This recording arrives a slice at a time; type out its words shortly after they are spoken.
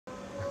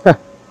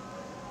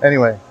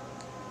Anyway,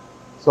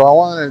 so I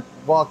want to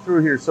walk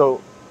through here.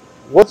 So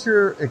what's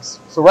your,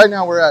 so right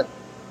now we're at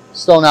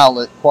Stone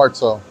Outlet,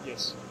 Quartzo.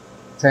 Yes.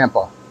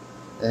 Tampa.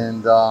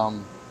 And how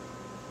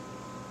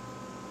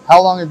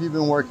long have you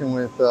been working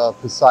with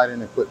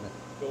Poseidon equipment?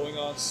 Going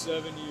on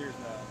 7 years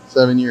now.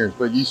 7 years.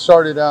 But you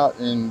started out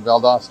in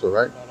Valdosta,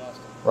 right?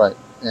 Valdosta. Right.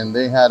 And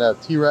they had a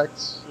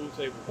T-Rex. Dual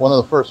table. One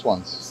of the first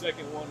ones. The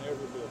second one ever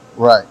built.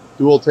 Right.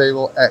 Dual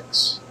table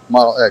X.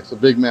 Model X. A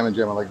big mammoth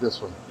jammer like this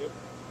one.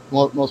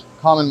 Yep. Most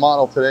common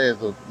model today is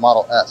the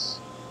Model S.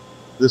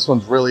 This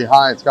one's really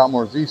high. It's got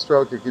more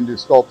Z-stroke. It can do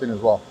sculpting as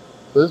well.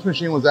 So this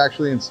machine was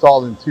actually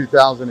installed in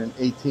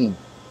 2018.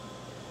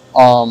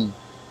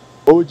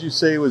 What would you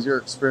say was your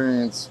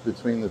experience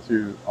between the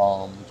two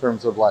in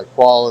terms of like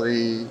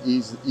quality,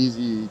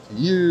 easy to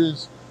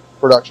use,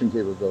 production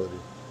capability?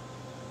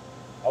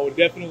 I would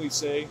definitely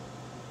say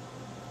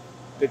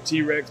the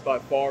T-Rex by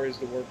far is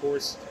the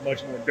workhorse. It's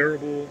much more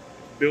durable,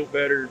 built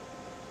better.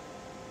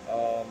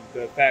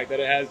 The fact that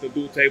it has the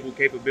dual table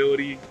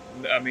capability,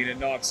 I mean, it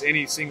knocks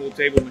any single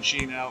table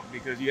machine out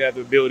because you have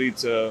the ability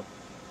to,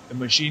 the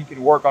machine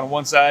can work on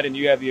one side and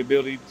you have the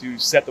ability to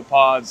set the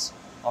pods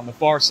on the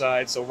far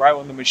side. So right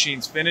when the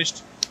machine's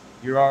finished,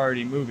 you're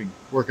already moving.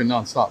 Working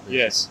nonstop. Basically.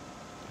 Yes.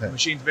 Okay. The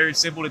machine's very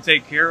simple to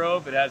take care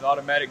of. It has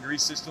automatic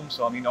grease system.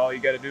 So, I mean, all you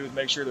got to do is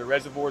make sure the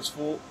reservoir is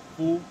full,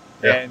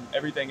 yeah. And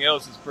everything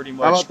else is pretty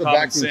much How about the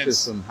common vacuum sense.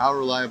 system? How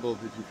reliable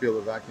did you feel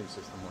the vacuum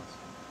system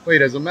was?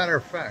 Wait, as a matter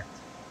of fact,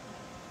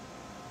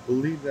 I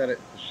believe that at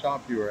the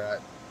shop you were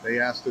at, they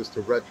asked us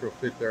to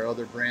retrofit their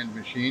other brand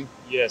machine.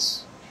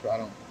 Yes. I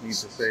don't need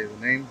to say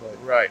the name, but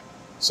right.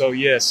 So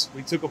yes,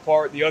 we took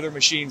apart the other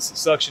machine's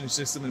suction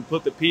system and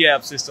put the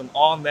PAP system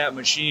on that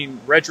machine,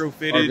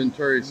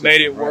 retrofitted,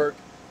 made it work.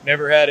 Right.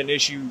 Never had an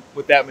issue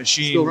with that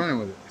machine. Still running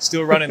with it.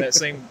 Still running that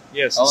same,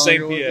 yes, How long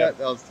same ago PAP. was that?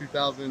 That was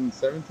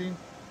 2017?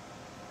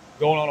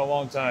 Going on a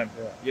long time.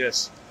 Yeah.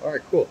 Yes. All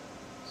right, cool.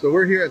 So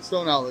we're here at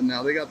Stone Outlet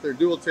now. They got their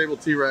dual table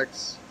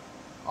T-Rex.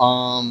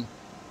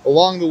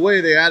 Along the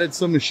way, they added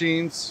some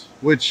machines,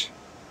 which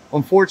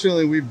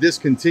unfortunately we've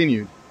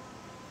discontinued.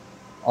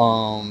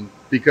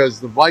 Because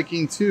the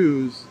Viking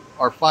 2s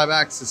are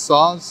 5-axis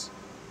saws.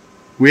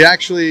 We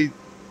actually,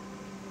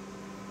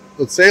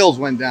 the sales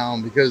went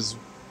down because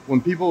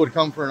when people would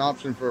come for an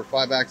option for a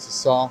 5-axis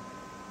saw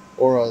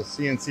or a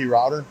CNC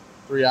router,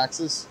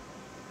 3-axis,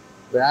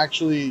 they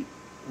actually,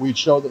 we'd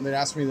show them, they'd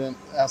ask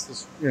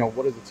us, you know,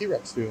 what does the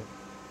T-Rex do?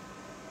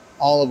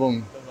 All of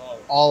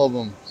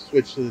them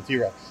switch to the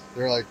T-Rex.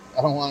 They're like,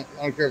 I don't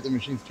care if the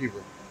machine's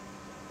cheaper.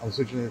 I'm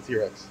switching to the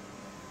T-Rex.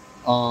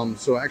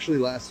 So actually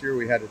last year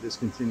we had to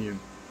discontinue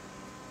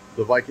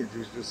the Viking.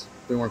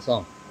 They weren't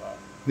selling. Wow.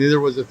 Neither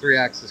was the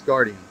 3-axis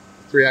Guardian,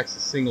 the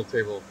 3-axis single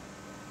table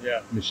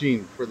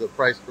machine. For the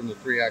price from the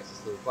 3-axis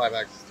to the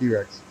 5-axis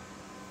T-Rex,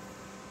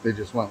 they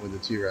just went with the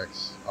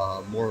T-Rex.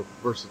 More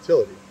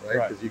versatility,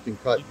 right? Because you can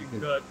cut. You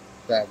can cut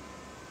that.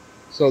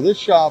 So this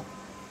shop,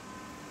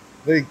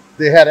 they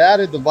had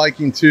added the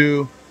Viking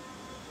 2.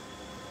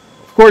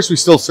 Of course, we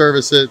still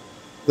service it.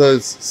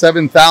 The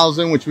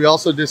 7000, which we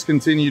also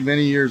discontinued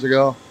many years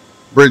ago,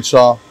 bridge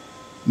saw.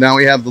 Now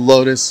we have the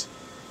Lotus.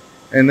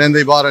 And then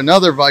they bought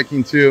another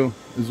Viking 2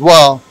 as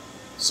well,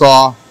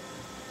 saw.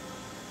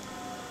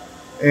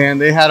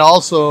 And they had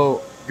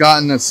also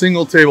gotten a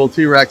single table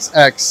T-Rex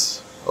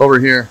X over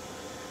here.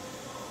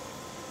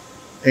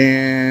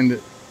 And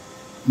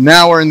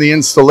now we're in the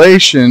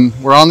installation.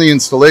 We're on the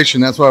installation.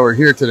 That's why we're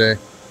here today.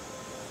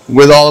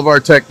 With all of our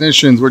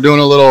technicians, we're doing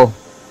a little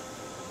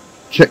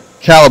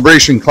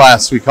calibration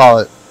class, we call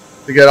it,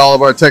 to get all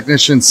of our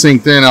technicians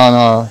synced in on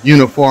a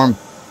uniform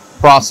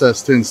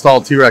process to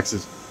install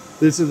T-Rexes.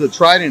 This is a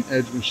Trident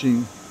Edge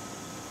machine,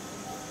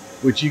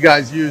 which you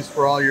guys use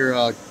for all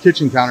your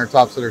kitchen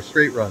countertops that are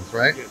straight runs,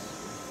 right?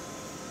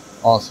 Yes.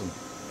 Awesome.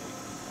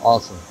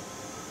 Awesome.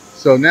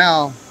 So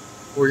now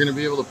we're going to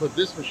be able to put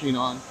this machine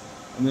on,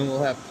 and then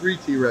we'll have 3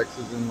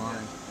 T-Rexes in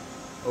line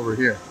over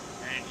here.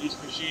 And each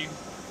machine,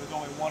 there's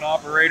only one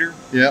operator,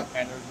 yep,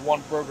 and there's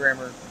one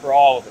programmer for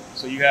all of it.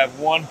 So you have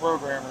one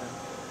programmer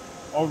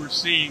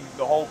overseeing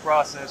the whole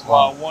process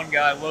while one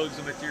guy loads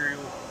the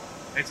material.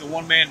 It's a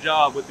one-man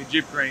job with the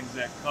jib cranes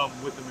that come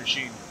with the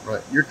machine.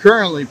 Right. You're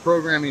currently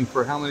programming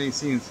for how many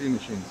CNC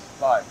machines?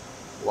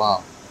 5.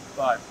 Wow.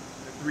 5.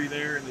 The 3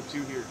 there and the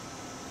 2 here.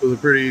 So they're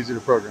pretty easy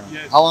to program.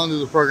 Yes. How long does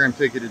the program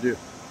take you to do?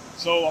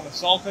 So on the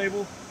saw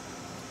table,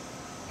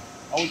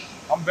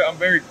 I'm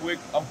very quick.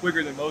 I'm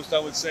quicker than most, I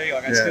would say.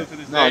 Like I still to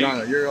this day.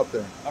 No, you're up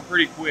there. I'm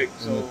pretty quick.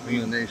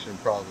 In the nation,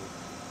 probably.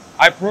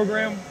 I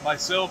program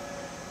myself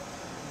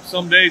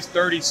some days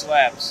 30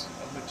 slabs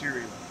of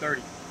material.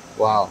 30.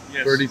 Wow.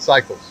 Yes. 30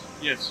 cycles.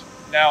 Yes.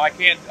 Now I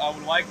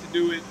would like to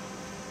do it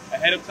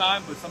ahead of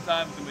time, but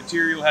sometimes the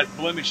material has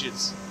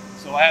blemishes.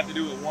 So I have to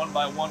do it one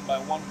by one by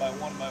one by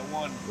one by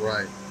one.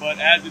 Right. But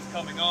as it's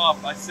coming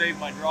off, I save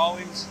my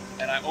drawings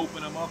and I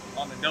open them up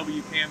on the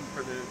WCAM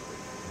for the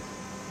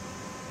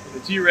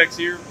T-Rex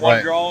here.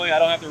 One drawing, I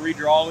don't have to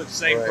redraw it.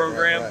 Same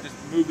program. Just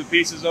move the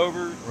pieces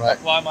over,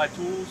 apply my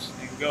tools,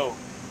 and go.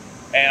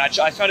 And I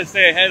try to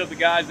stay ahead of the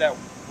guys that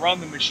run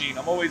the machine.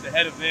 I'm always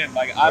ahead of them.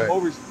 Like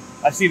Right.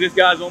 I see this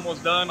guy's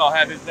almost done. I'll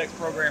have his next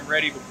program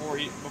ready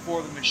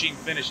before the machine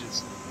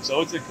finishes.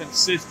 So it's a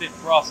consistent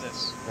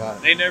process. Got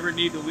it. They never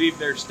need to leave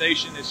their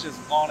station. It's just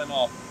on and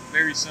off.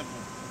 Very simple.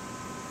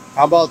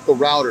 How about the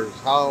routers?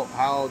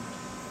 How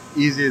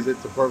easy is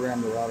it to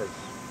program the routers?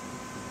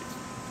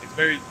 It's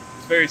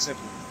very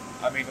simple.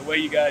 I mean, the way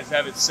you guys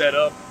have it set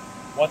up,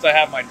 once I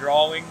have my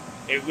drawing,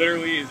 it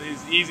literally is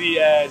as easy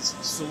as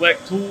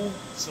select tool,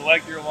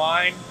 select your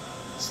line,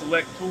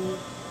 select tool,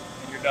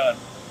 and you're done.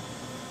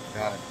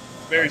 Got it.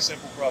 Very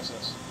simple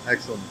process.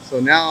 Excellent. So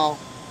now,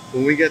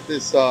 when we get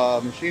this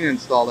machine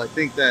installed, I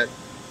think that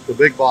the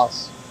big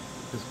boss,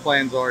 his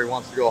plans are he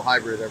wants to go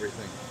hybrid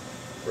everything,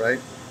 right?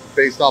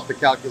 Based off the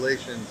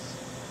calculations,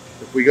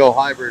 if we go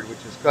hybrid,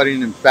 which is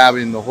cutting and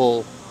fabbing the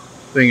whole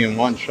thing in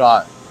one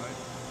shot,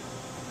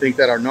 I think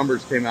that our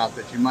numbers came out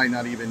that you might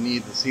not even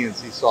need the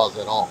CNC saws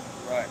at all.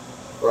 Right.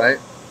 Right?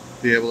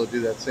 Be able to do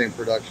that same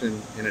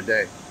production in a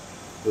day,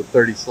 the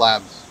 30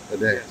 slabs a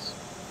day, Yes.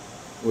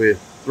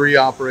 with 3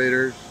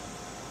 operators,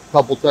 a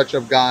couple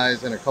touch-up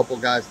guys, and a couple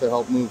guys to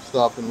help move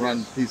stuff and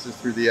run pieces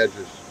through the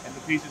edges. And the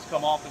pieces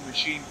come off the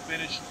machine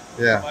finished,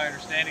 Yeah. from my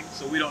understanding,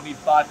 so we don't need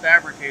 5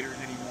 fabricators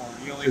anymore.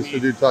 You only Just to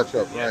need do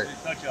touch-up, right?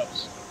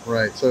 touch-ups.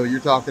 Right. So you're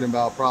talking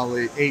about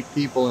probably 8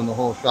 people in the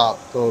whole shop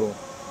total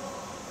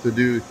to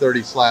do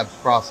 30 slabs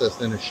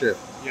processed in a shift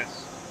Yes.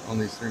 on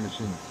these 3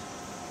 machines.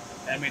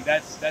 I mean,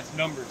 that's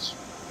numbers.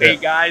 Yeah.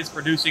 8 guys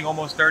producing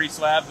almost 30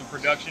 slabs in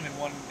production in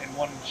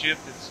one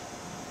shift.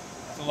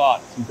 That's a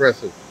lot. It's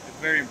impressive. It's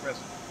very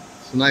impressive.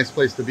 It's a nice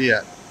place to be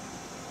at.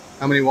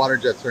 How many water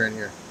jets are in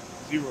here?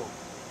 0.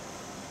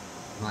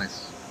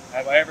 Nice.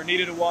 Have I ever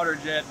needed a water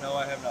jet? No,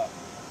 I have not.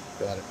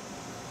 Got it.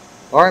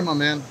 All right, my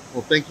man.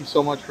 Well, thank you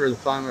so much for the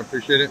time. I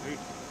appreciate it. Dude,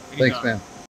 Thanks, anytime. man.